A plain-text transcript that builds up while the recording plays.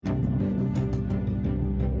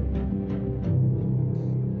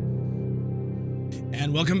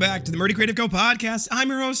And welcome back to the Murdy Creative Co podcast. I'm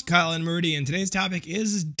your host, Kyle and Murdy, and today's topic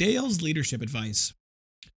is Dale's leadership advice.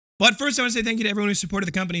 But first, I want to say thank you to everyone who supported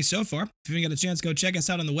the company so far. If you haven't got a chance, go check us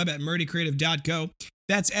out on the web at murdycreative.co.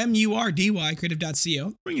 That's M-U-R-D-Y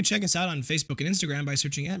creative.co. Or you can check us out on Facebook and Instagram by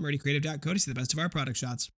searching at murdycreative.co to see the best of our product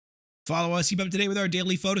shots. Follow us, keep up to date with our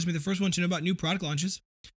daily photos, and be the first one to know about new product launches.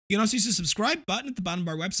 You can also use the subscribe button at the bottom of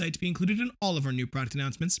our website to be included in all of our new product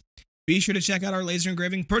announcements. Be sure to check out our laser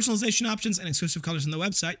engraving, personalization options, and exclusive colors on the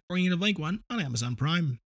website, or you need a blank one on Amazon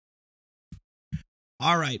Prime.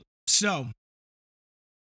 All right, so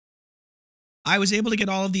I was able to get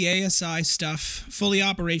all of the ASI stuff fully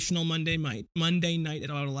operational Monday night at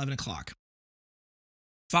about 11 o'clock.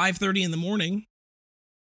 5:30 in the morning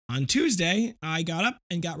on Tuesday, I got up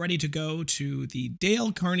and got ready to go to the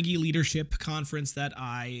Dale Carnegie Leadership Conference that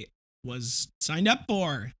I was signed up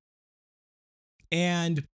for.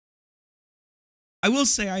 And I will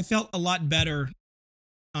say I felt a lot better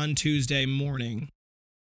on Tuesday morning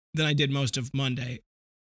than I did most of Monday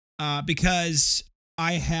because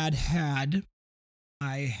I had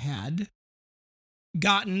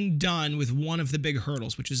gotten done with one of the big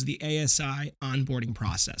hurdles, which is the ASI onboarding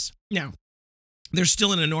process. Now, there's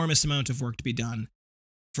still an enormous amount of work to be done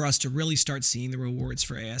for us to really start seeing the rewards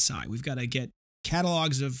for ASI. We've got to get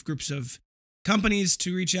catalogs of groups of companies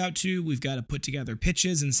to reach out to. We've got to put together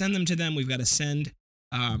pitches and send them to them. We've got to send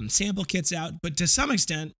sample kits out. But to some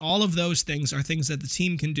extent, all of those things are things that the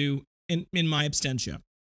team can do in my absentia,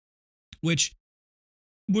 which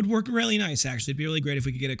would work really nice, actually. It'd be really great if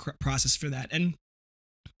we could get a process for that. And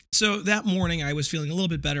so that morning, I was feeling a little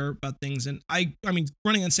bit better about things. And I mean,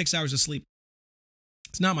 running on 6 hours of sleep,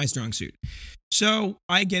 it's not my strong suit. So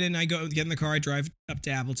I get in, I get in the car, I drive up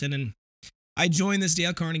to Appleton, and I join this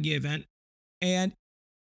Dale Carnegie event. And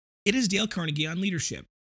it is Dale Carnegie on leadership.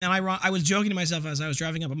 And I was joking to myself as I was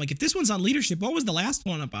driving up. I'm like, if this one's on leadership, what was the last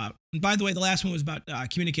one about? And by the way, the last one was about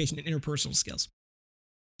communication and interpersonal skills.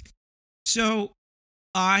 So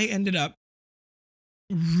I ended up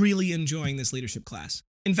really enjoying this leadership class.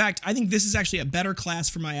 In fact, I think this is actually a better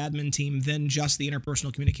class for my admin team than just the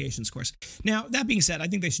interpersonal communications course. Now, that being said, I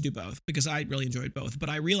think they should do both because I really enjoyed both. But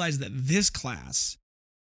I realized that this class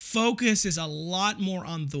focuses a lot more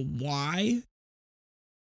on the why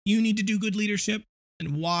you need to do good leadership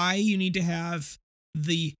and why you need to have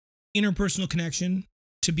the interpersonal connection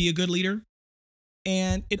to be a good leader.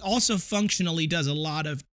 And it also functionally does a lot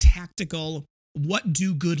of tactical, what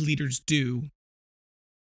do good leaders do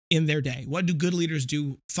in their day? What do good leaders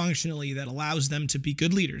do functionally that allows them to be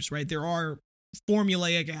good leaders, right? There are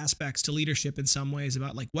formulaic aspects to leadership in some ways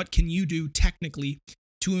about like, what can you do technically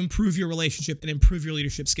to improve your relationship and improve your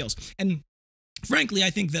leadership skills? And frankly, I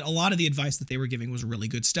think that a lot of the advice that they were giving was really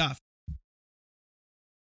good stuff.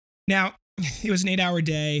 Now, it was an 8-hour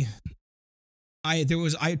day. I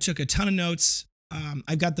took a ton of notes.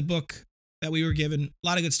 I've got the book that we were given, a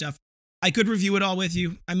lot of good stuff. I could review it all with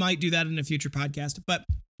you. I might do that in a future podcast. But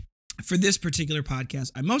for this particular podcast,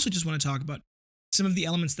 I mostly just want to talk about some of the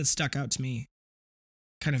elements that stuck out to me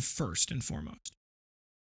kind of first and foremost.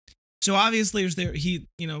 So obviously,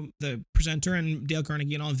 the presenter and Dale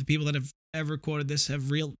Carnegie and all of the people that have ever quoted this have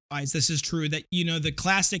realized this is true, that, the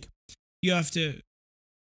classic, you have to,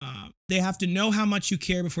 they have to know how much you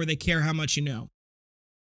care before they care how much you know.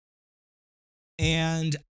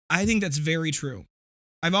 And I think that's very true.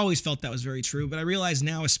 I've always felt that was very true, but I realize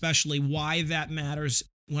now especially why that matters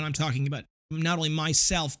when I'm talking about not only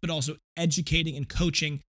myself, but also educating and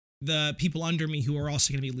coaching the people under me who are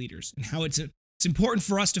also going to be leaders, and how it's important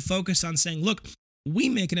for us to focus on saying, look, we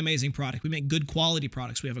make an amazing product. We make good quality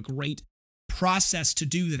products. We have a great process to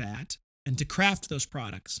do that and to craft those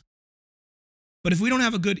products. But if we don't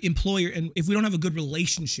have a good employer, and if we don't have a good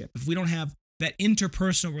relationship, if we don't have that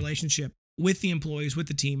interpersonal relationship with the employees, with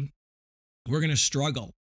the team, we're going to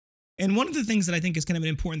struggle. And one of the things that I think is kind of an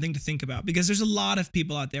important thing to think about, because there's a lot of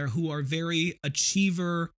people out there who are very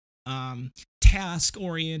achiever,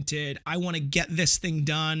 task-oriented. I want to get this thing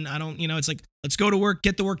done. I don't, it's like, let's go to work,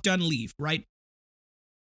 get the work done, leave, right?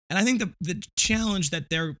 And I think the challenge that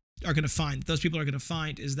those people are going to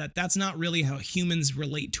find, is that that's not really how humans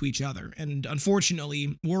relate to each other. And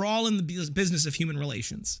unfortunately, we're all in the business of human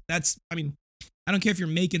relations. I don't care if you're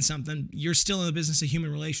making something, you're still in the business of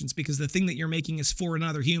human relations, because the thing that you're making is for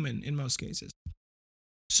another human in most cases.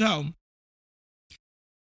 So,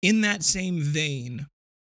 in that same vein,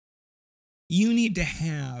 you need to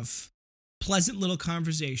have pleasant little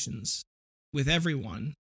conversations with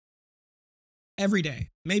everyone every day,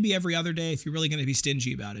 maybe every other day if you're really going to be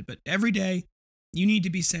stingy about it. But every day, you need to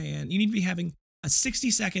be having a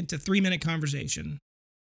 60-second to 3-minute conversation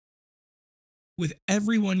with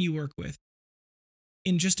everyone you work with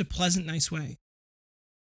in just a pleasant, nice way.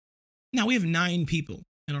 Now, we have 9 people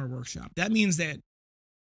in our workshop. That means that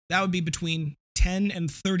would be between 10 and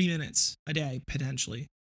 30 minutes a day, potentially.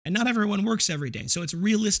 And not everyone works every day. So it's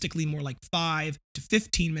realistically more like 5 to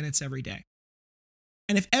 15 minutes every day.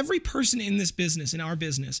 And if every person in this business, in our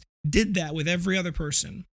business, did that with every other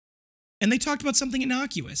person, and they talked about something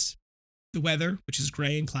innocuous, the weather, which is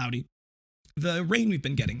gray and cloudy, the rain we've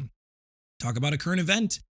been getting, talk about a current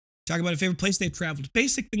event, talk about a favorite place they've traveled,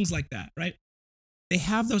 basic things like that, right? They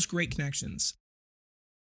have those great connections.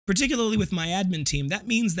 Particularly with my admin team, that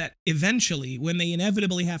means that eventually, when they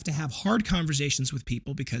inevitably have to have hard conversations with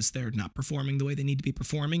people because they're not performing the way they need to be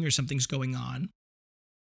performing or something's going on,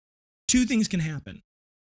 2 things can happen.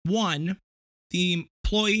 1, the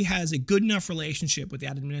employee has a good enough relationship with the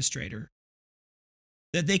administrator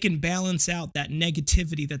that they can balance out that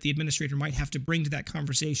negativity that the administrator might have to bring to that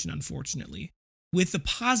conversation, unfortunately, with the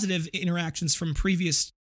positive interactions from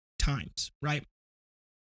previous times, right?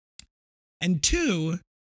 And 2,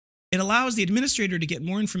 it allows the administrator to get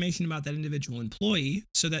more information about that individual employee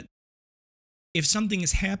so that if something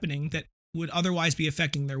is happening that would otherwise be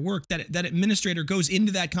affecting their work, that administrator goes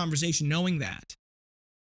into that conversation knowing that.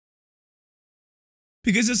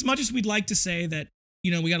 Because as much as we'd like to say that,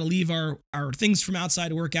 we got to leave our things from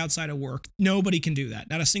outside of work, nobody can do that.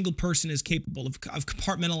 Not a single person is capable of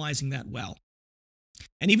compartmentalizing that well.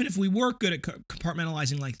 And even if we were good at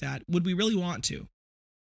compartmentalizing like that, would we really want to?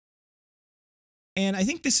 And I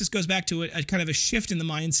think this goes back to a kind of a shift in the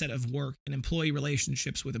mindset of work and employee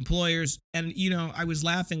relationships with employers. And, I was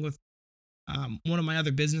laughing with one of my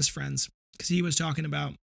other business friends because he was talking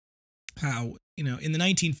about how, in the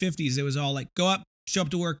 1950s, it was all like, go up, show up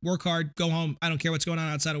to work hard, go home. I don't care what's going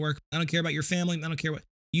on outside of work. I don't care about your family. I don't care what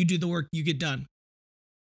you do, the work, you get done.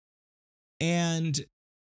 And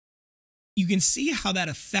you can see how that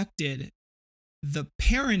affected the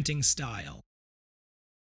parenting style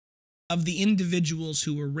of the individuals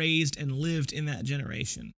who were raised and lived in that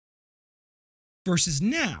generation. Versus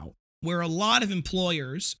now, where a lot of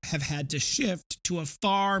employers have had to shift to a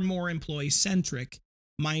far more employee-centric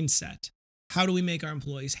mindset. How do we make our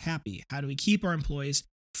employees happy? How do we keep our employees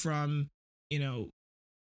from,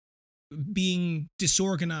 being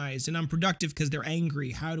disorganized and unproductive because they're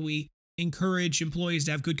angry? How do we encourage employees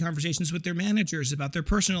to have good conversations with their managers about their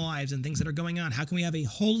personal lives and things that are going on? How can we have a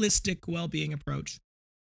holistic well-being approach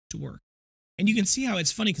to work? And you can see how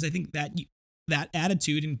it's funny because I think that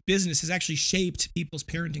attitude in business has actually shaped people's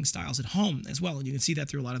parenting styles at home as well. And you can see that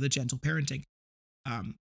through a lot of the gentle parenting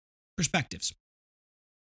perspectives.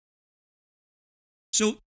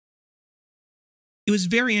 So it was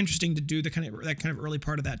very interesting to do that kind of early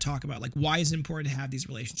part of that talk about like why is it important to have these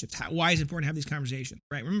relationships? Why is it important to have these conversations?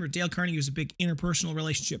 Right? Remember, Dale Carnegie was a big interpersonal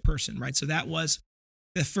relationship person, right? So that was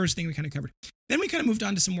the first thing we kind of covered. Then we kind of moved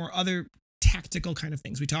on to some more other tactical kind of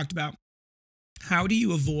things. We talked about how do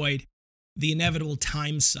you avoid the inevitable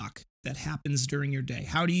time suck that happens during your day?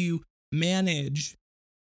 How do you manage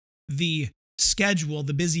the schedule,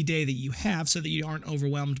 the busy day that you have so that you aren't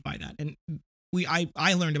overwhelmed by that? And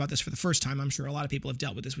I learned about this for the first time. I'm sure a lot of people have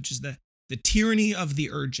dealt with this, which is the tyranny of the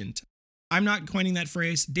urgent. I'm not coining that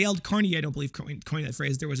phrase. Dale Carnegie, I don't believe, coined that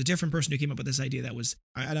phrase. There was a different person who came up with this idea that was,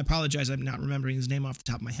 and I apologize, I'm not remembering his name off the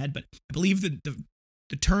top of my head, but I believe the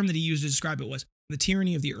term that he used to describe it was the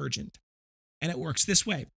tyranny of the urgent. And it works this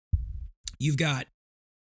way. You've got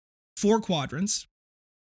 4 quadrants.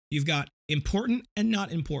 You've got important and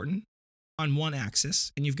not important on one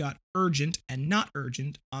axis, and you've got urgent and not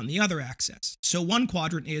urgent on the other axis. So one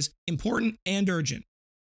quadrant is important and urgent.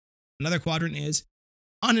 Another quadrant is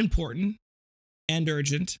unimportant and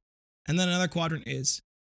urgent. And then another quadrant is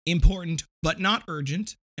important but not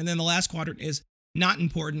urgent. And then the last quadrant is not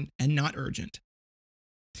important and not urgent.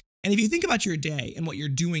 And if you think about your day and what you're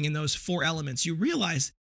doing in those 4 elements, you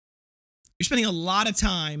realize you're spending a lot of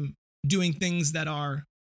time doing things that are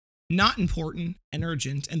not important and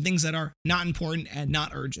urgent and things that are not important and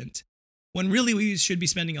not urgent, when really we should be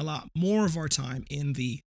spending a lot more of our time in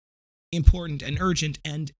the important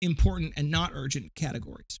and important and not urgent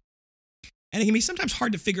categories. And it can be sometimes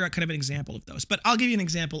hard to figure out kind of an example of those, but I'll give you an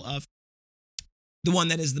example of the one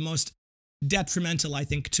that is the most detrimental, I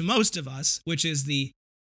think, to most of us, which is the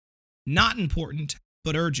not important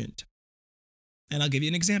but urgent. And I'll give you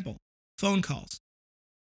an example. Phone calls,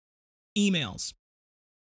 emails,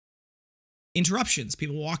 interruptions,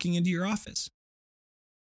 people walking into your office.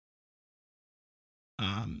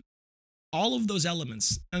 All of those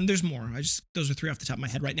elements, and there's more, those are 3 off the top of my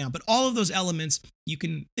head right now, but all of those elements you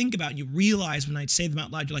can think about, you realize when I say them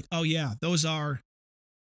out loud, you're like, oh yeah, those are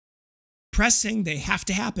pressing, they have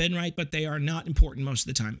to happen, right? But they are not important most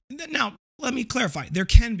of the time. Now, let me clarify. There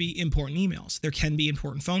can be important emails. There can be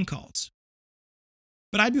important phone calls.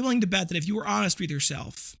 But I'd be willing to bet that if you were honest with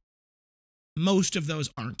yourself, most of those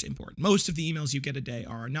aren't important. Most of the emails you get a day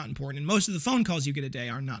are not important, and most of the phone calls you get a day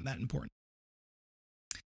are not that important.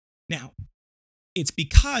 Now, it's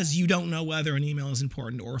because you don't know whether an email is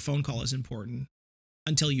important or a phone call is important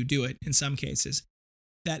until you do it in some cases.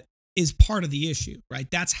 That is part of the issue, right?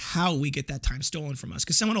 That's how we get that time stolen from us.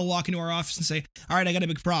 Because someone will walk into our office and say, all right, I got a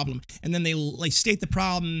big problem. And then they state the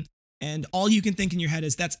problem, and all you can think in your head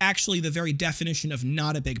is that's actually the very definition of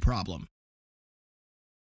not a big problem.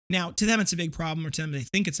 Now, to them, it's a big problem, or to them, they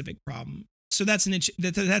think it's a big problem. So that's an issue.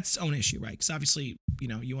 That's its own issue, right? Because obviously,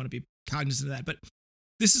 you want to be cognizant of that. But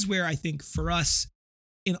this is where I think for us,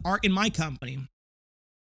 in my company,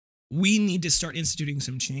 we need to start instituting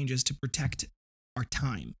some changes to protect our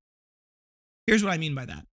time. Here's what I mean by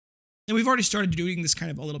that. And we've already started doing this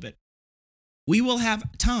kind of a little bit. We will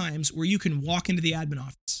have times where you can walk into the admin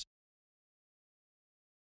office.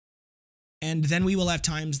 And then we will have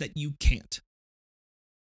times that you can't.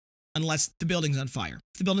 Unless the building's on fire.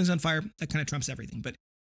 If the building's on fire, that kind of trumps everything. But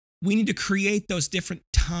we need to create those different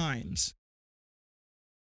times.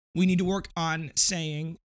 We need to work on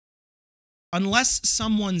saying, unless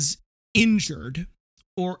someone's injured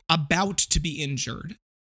or about to be injured,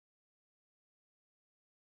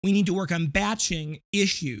 we need to work on batching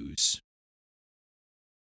issues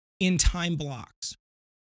in time blocks.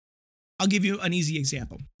 I'll give you an easy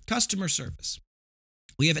example. Customer service.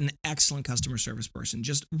 We have an excellent customer service person,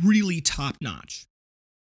 just really top notch.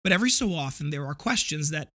 But every so often, there are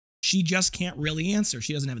questions that she just can't really answer.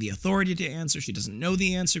 She doesn't have the authority to answer. She doesn't know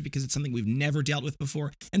the answer because it's something we've never dealt with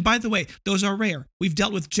before. And by the way, those are rare. We've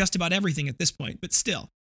dealt with just about everything at this point, but still.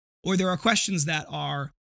 Or there are questions that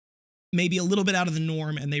are maybe a little bit out of the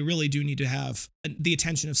norm, and they really do need to have the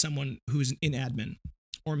attention of someone who's in admin,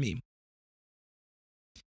 or me.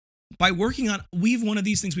 By working on, one of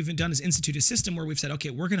these things we've done is institute a system where we've said, okay,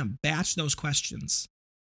 we're going to batch those questions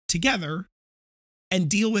together and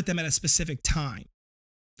deal with them at a specific time.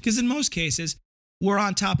 Because in most cases, we're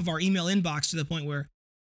on top of our email inbox to the point where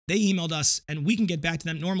they emailed us and we can get back to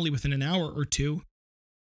them normally within an hour or two,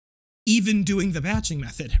 even doing the batching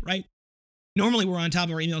method, right? Normally, we're on top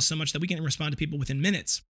of our emails so much that we can respond to people within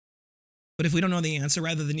minutes. But if we don't know the answer,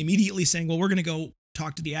 rather than immediately saying, well, we're going to go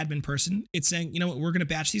talk to the admin person, it's saying, you know what, we're going to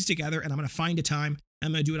batch these together and I'm going to find a time. And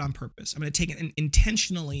I'm going to do it on purpose. I'm going to take it and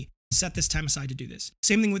intentionally set this time aside to do this.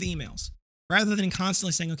 Same thing with emails. Rather than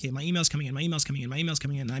constantly saying, okay, my email's coming in, my email's coming in, my email's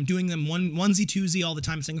coming in, and I'm doing them onesie, twosie all the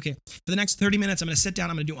time, saying, okay, for the next 30 minutes, I'm going to sit down,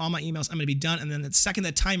 I'm going to do all my emails, I'm going to be done, and then the second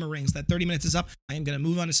that timer rings, that 30 minutes is up, I am going to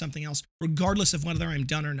move on to something else, regardless of whether I'm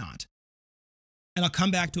done or not. And I'll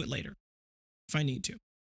come back to it later, if I need to.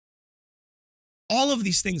 All of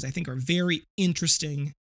these things, I think, are very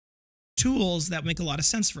interesting tools that make a lot of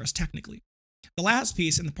sense for us technically. The last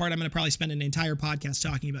piece, and the part I'm going to probably spend an entire podcast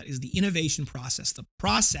talking about, is the innovation process, the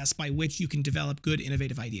process by which you can develop good,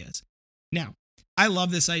 innovative ideas. Now, I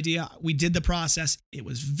love this idea. We did the process. It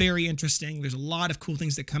was very interesting. There's a lot of cool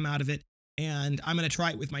things that come out of it, and I'm going to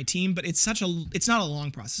try it with my team, but it's not a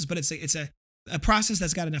long process, but it's a process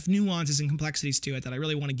that's got enough nuances and complexities to it that I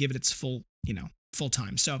really want to give it its full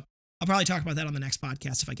time. So I'll probably talk about that on the next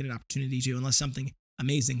podcast if I get an opportunity to, unless something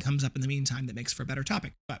amazing comes up in the meantime that makes for a better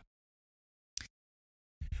topic. But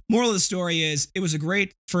moral of the story is, it was a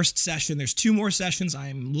great first session. There's 2 more sessions.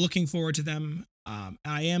 I'm looking forward to them.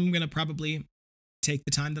 I am going to probably take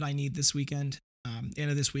the time that I need this weekend, end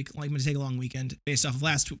of this week. I'm going to take a long weekend based off of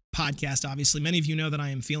last podcast. Obviously, many of you know that I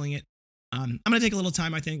am feeling it. I'm going to take a little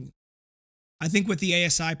time, I think. I think with the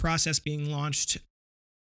ASI process being launched,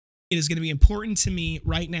 it is going to be important to me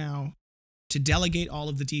right now to delegate all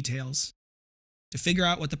of the details, to figure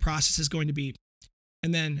out what the process is going to be,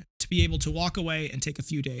 and then to be able to walk away and take a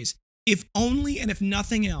few days. If only and if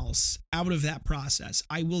nothing else out of that process,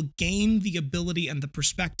 I will gain the ability and the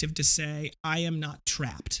perspective to say, I am not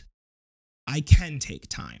trapped. I can take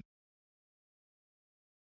time.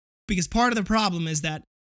 Because part of the problem is that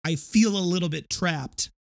I feel a little bit trapped,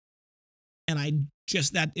 and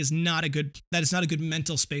that is not a good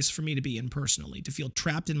mental space for me to be in personally, to feel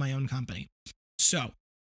trapped in my own company. So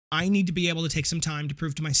I need to be able to take some time to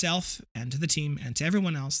prove to myself and to the team and to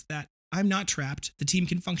everyone else that I'm not trapped. The team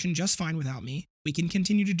can function just fine without me. We can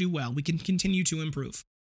continue to do well. We can continue to improve.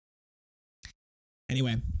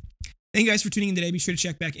 Anyway, thank you guys for tuning in today. Be sure to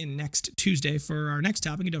check back in next Tuesday for our next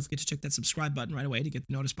topic. And don't forget to check that subscribe button right away to get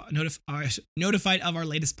notified of our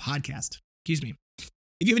latest podcast. Excuse me.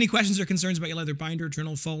 If you have any questions or concerns about your leather binder,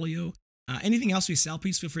 journal, folio, anything else we sell,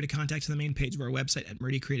 please feel free to contact the main page of our website at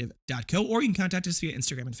meridiacreative.co, or you can contact us via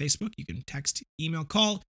Instagram and Facebook. You can text, email,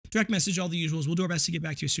 call. direct message, all the usuals. We'll do our best to get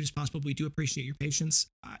back to you as soon as possible, but we do appreciate your patience.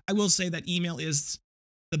 I will say that email is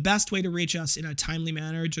the best way to reach us in a timely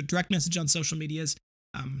manner. Direct message on social medias.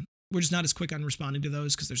 We're just not as quick on responding to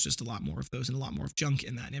those because there's just a lot more of those and a lot more of junk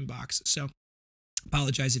in that inbox. So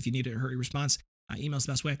apologize if you need a hurry response. Email's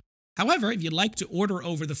the best way. However, if you'd like to order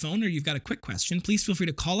over the phone or you've got a quick question, please feel free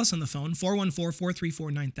to call us on the phone,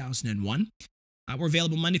 414-434-9001. We're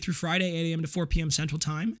available Monday through Friday, 8 a.m. to 4 p.m. Central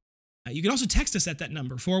Time. You can also text us at that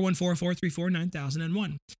number,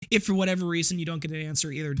 414-434-9001. If for whatever reason you don't get an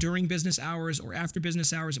answer either during business hours or after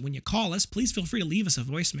business hours, when you call us, please feel free to leave us a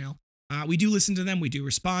voicemail. We do listen to them. We do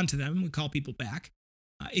respond to them. We call people back.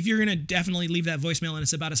 If you're going to definitely leave that voicemail and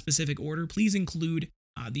it's about a specific order, please include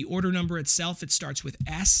the order number itself. It starts with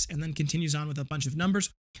S and then continues on with a bunch of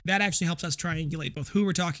numbers. That actually helps us triangulate both who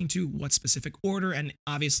we're talking to, what specific order, and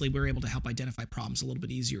obviously we're able to help identify problems a little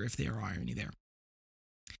bit easier if there are any there.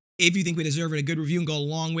 If you think we deserve it, a good review and go a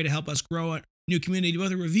long way to help us grow a new community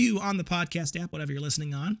with a review on the podcast app, whatever you're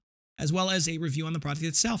listening on, as well as a review on the product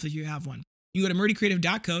itself if you have one. You can go to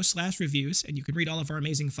murdycreative.co/reviews and you can read all of our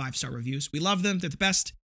amazing 5-star reviews. We love them. They're the best.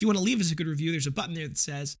 If you want to leave us a good review, there's a button there that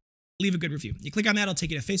says leave a good review. You click on that, it'll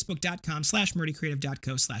take you to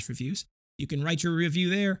facebook.com/murdycreative.co/reviews. You can write your review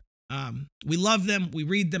there. We love them. We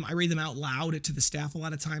read them. I read them out loud to the staff a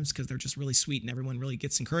lot of times because they're just really sweet and everyone really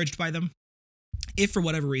gets encouraged by them. If for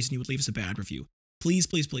whatever reason you would leave us a bad review, please,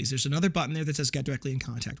 please, please, there's another button there that says get directly in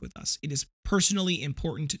contact with us. It is personally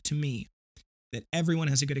important to me that everyone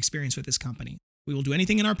has a good experience with this company. We will do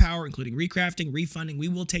anything in our power, including recrafting, refunding. We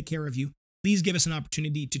will take care of you. Please give us an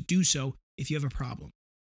opportunity to do so if you have a problem.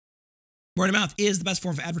 Word of mouth is the best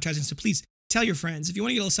form of advertising, so please tell your friends. If you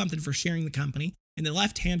want to get a little something for sharing the company, in the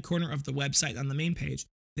left-hand corner of the website on the main page,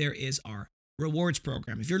 there is our rewards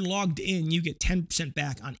program. If you're logged in, you get 10%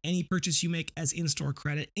 back on any purchase you make as in-store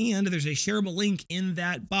credit, and there's a shareable link in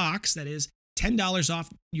that box that is $10 off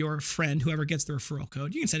your friend, whoever gets the referral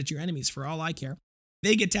code. You can send it to your enemies for all I care.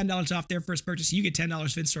 They get $10 off their first purchase. You get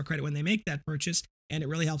 $10 of in-store credit when they make that purchase, and it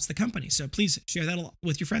really helps the company. So please share that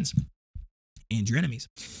with your friends and your enemies.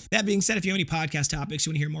 That being said, if you have any podcast topics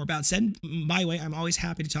you want to hear more about, send my way. I'm always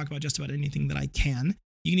happy to talk about just about anything that I can.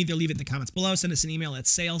 You can either leave it in the comments below, send us an email at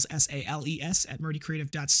sales, S-A-L-E-S,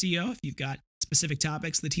 @murdycreative.co. If you've got specific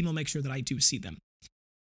topics, the team will make sure that I do see them.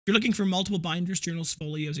 If you're looking for multiple binders, journals,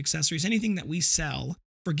 folios, accessories, anything that we sell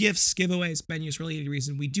for gifts, giveaways, menus, related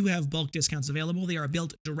reason, we do have bulk discounts available. They are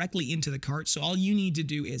built directly into the cart, so all you need to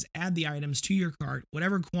do is add the items to your cart,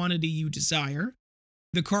 whatever quantity you desire.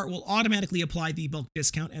 The cart will automatically apply the bulk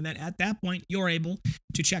discount, and then at that point, you're able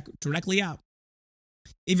to check directly out.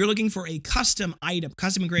 If you're looking for a custom item,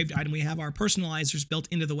 custom engraved item, we have our personalizers built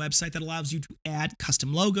into the website that allows you to add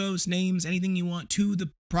custom logos, names, anything you want to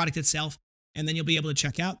the product itself, and then you'll be able to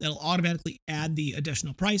check out. That'll automatically add the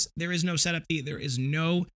additional price. There is no setup fee. There is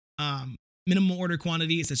no minimum order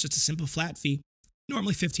quantities. It's just a simple flat fee,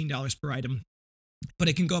 normally $15 per item, but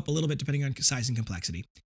it can go up a little bit depending on size and complexity.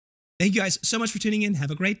 Thank you guys so much for tuning in.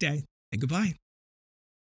 Have a great day, and goodbye.